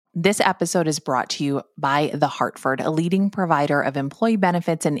This episode is brought to you by The Hartford, a leading provider of employee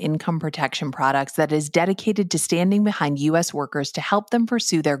benefits and income protection products that is dedicated to standing behind U.S. workers to help them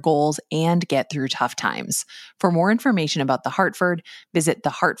pursue their goals and get through tough times. For more information about The Hartford, visit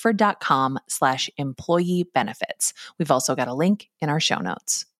thehartford.com/employee benefits. We've also got a link in our show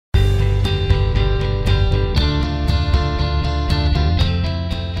notes.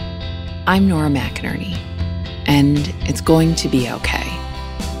 I'm Nora McInerney, and it's going to be okay.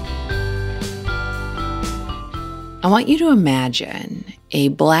 I want you to imagine a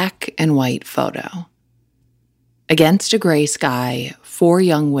black and white photo. Against a gray sky, 4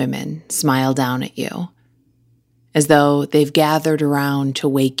 young women smile down at you, as though they've gathered around to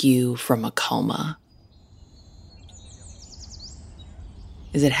wake you from a coma.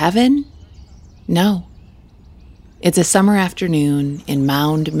 Is it heaven? No. It's a summer afternoon in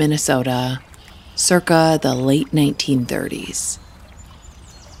Mound, Minnesota, circa the late 1930s.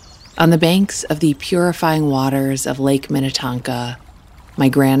 On the banks of the purifying waters of Lake Minnetonka, my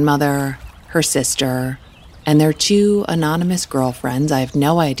grandmother, her sister, and their 2 anonymous girlfriends, I have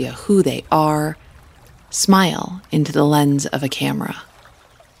no idea who they are, smile into the lens of a camera.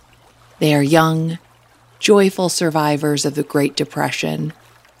 They are young, joyful survivors of the Great Depression,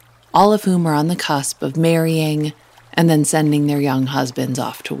 all of whom are on the cusp of marrying and then sending their young husbands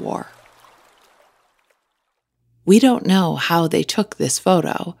off to war. We don't know how they took this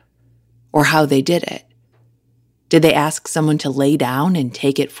photo, or how they did it. Did they ask someone to lay down and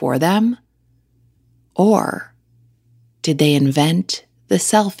take it for them? Or did they invent the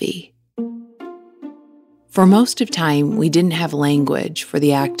selfie? For most of time, we didn't have language for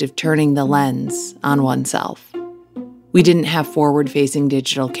the act of turning the lens on oneself. We didn't have forward-facing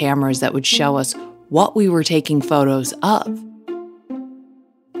digital cameras that would show us what we were taking photos of.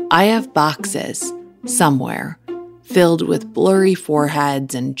 I have boxes somewhere filled with blurry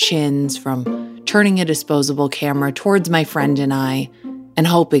foreheads and chins from turning a disposable camera towards my friend and I and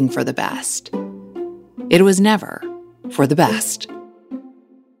hoping for the best. It was never for the best.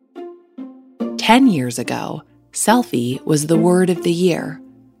 10 years ago, selfie was the word of the year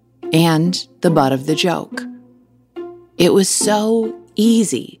and the butt of the joke. It was so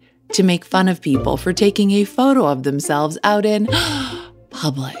easy to make fun of people for taking a photo of themselves out in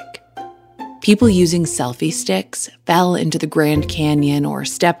public. People using selfie sticks fell into the Grand Canyon or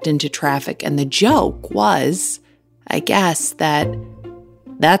stepped into traffic, and the joke was, I guess,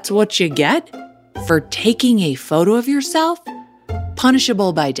 that's what you get for taking a photo of yourself,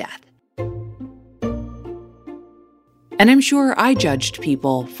 punishable by death. And I'm sure I judged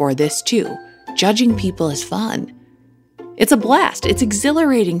people for this too. Judging people is fun. It's a blast. It's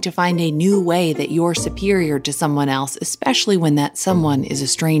exhilarating to find a new way that you're superior to someone else, especially when that someone is a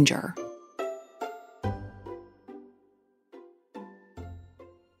stranger.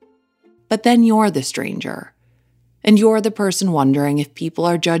 But then you're the stranger, and you're the person wondering if people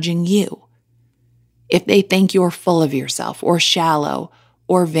are judging you, if they think you're full of yourself or shallow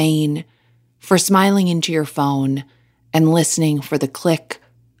or vain for smiling into your phone and listening for the click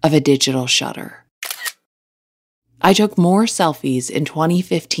of a digital shutter. I took more selfies in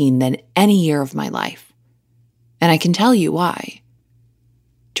 2015 than any year of my life, and I can tell you why.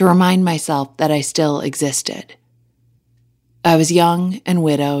 To remind myself that I still existed. I was young and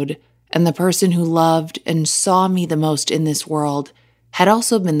widowed, and the person who loved and saw me the most in this world had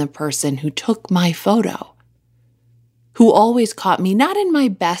also been the person who took my photo, who always caught me not in my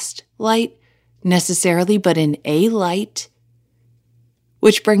best light necessarily, but in a light.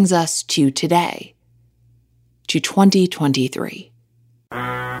 Which brings us to today, to 2023.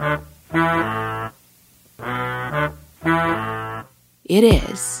 It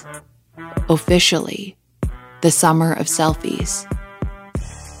is officially the summer of selfies.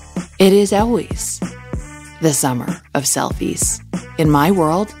 It is always the summer of selfies in my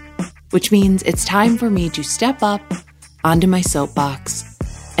world, which means it's time for me to step up onto my soapbox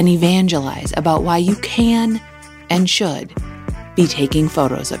and evangelize about why you can and should be taking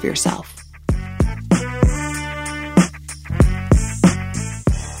photos of yourself.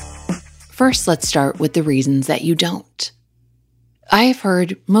 First, let's start with the reasons that you don't. I have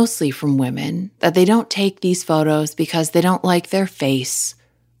heard mostly from women that they don't take these photos because they don't like their face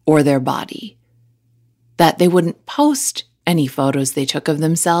or their body, that they wouldn't post any photos they took of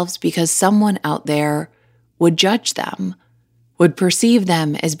themselves because someone out there would judge them, would perceive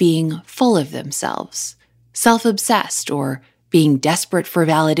them as being full of themselves, self-obsessed, or being desperate for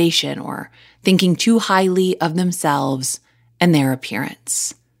validation, or thinking too highly of themselves and their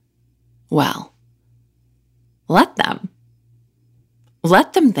appearance. Well, let them.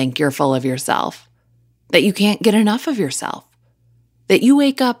 Let them think you're full of yourself, that you can't get enough of yourself, That you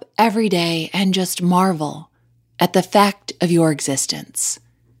wake up every day and just marvel at the fact of your existence.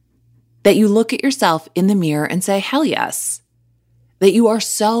 That you look at yourself in the mirror and say, hell yes. That you are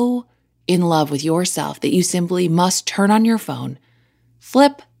so in love with yourself that you simply must turn on your phone,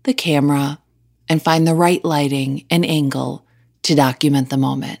 flip the camera, and find the right lighting and angle to document the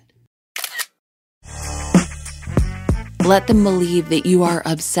moment. Let them believe that you are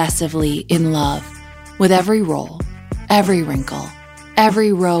obsessively in love with every roll, every wrinkle,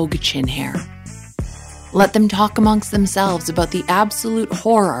 every rogue chin hair. Let them talk amongst themselves about the absolute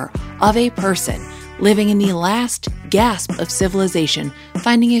horror of a person living in the last gasp of civilization,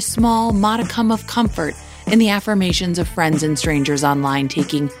 finding a small modicum of comfort in the affirmations of friends and strangers online,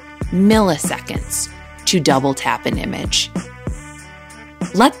 taking milliseconds to double tap an image.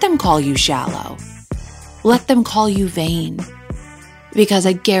 Let them call you shallow. Let them call you vain. Because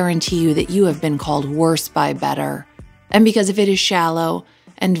I guarantee you that you have been called worse by better. And because if it is shallow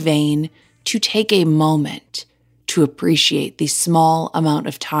and vain, to take a moment to appreciate the small amount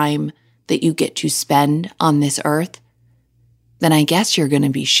of time that you get to spend on this earth, then I guess you're going to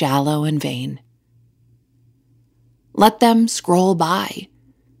be shallow and vain. Let them scroll by,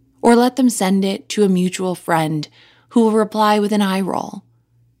 or let them send it to a mutual friend who will reply with an eye roll.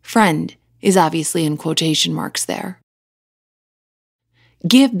 Friend is obviously in quotation marks there.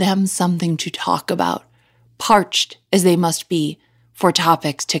 Give them something to talk about, parched as they must be for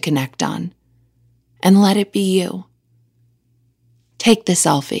topics to connect on. And let it be you. Take the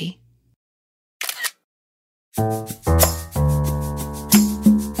selfie.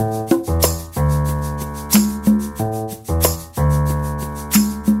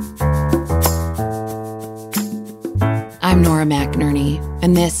 I'm Nora McInerney,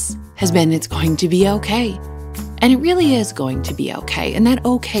 and this has been It's Going to Be Okay. And it really is going to be okay. And that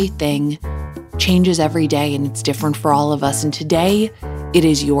okay thing changes every day, and it's different for all of us. And today, it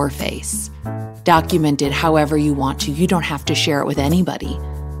is your face. Document it however you want to. You don't have to share it with anybody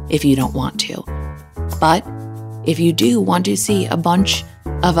if you don't want to. But if you do want to see a bunch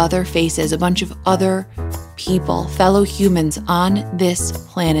of other faces, a bunch of other people, fellow humans on this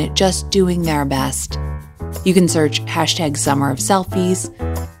planet just doing their best, you can search #Summer of Selfies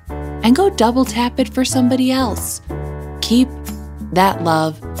and go double tap it for somebody else. Keep that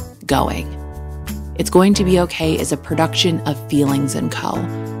love going. It's Going to Be Okay is a production of Feelings & Co.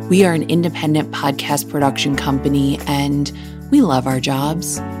 We are an independent podcast production company, and we love our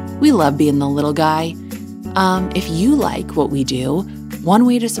jobs. We love being the little guy. If you like what we do, one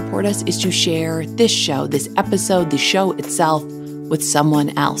way to support us is to share this show, this episode, the show itself, with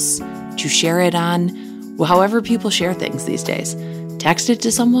someone else. To share it on however people share things these days. Text it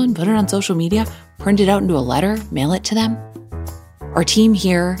to someone, put it on social media, print it out into a letter, mail it to them. Our team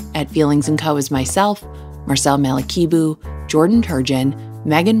here at Feelings & Co. is myself, Marcel Malakibu, Jordan Turgeon,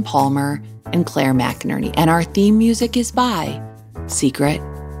 Megan Palmer, and Claire McInerney. And our theme music is by Secret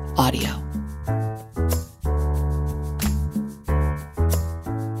Audio.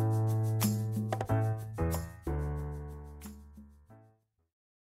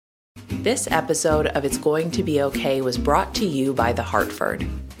 This episode of It's Going to Be Okay was brought to you by The Hartford.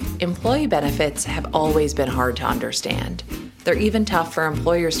 Employee benefits have always been hard to understand. They're even tough for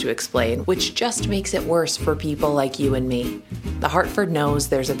employers to explain, which just makes it worse for people like you and me. The Hartford knows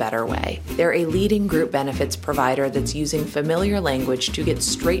there's a better way. They're a leading group benefits provider that's using familiar language to get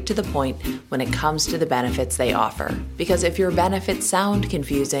straight to the point when it comes to the benefits they offer. Because if your benefits sound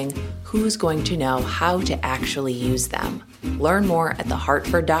confusing, who's going to know how to actually use them? Learn more at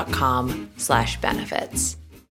thehartford.com/benefits.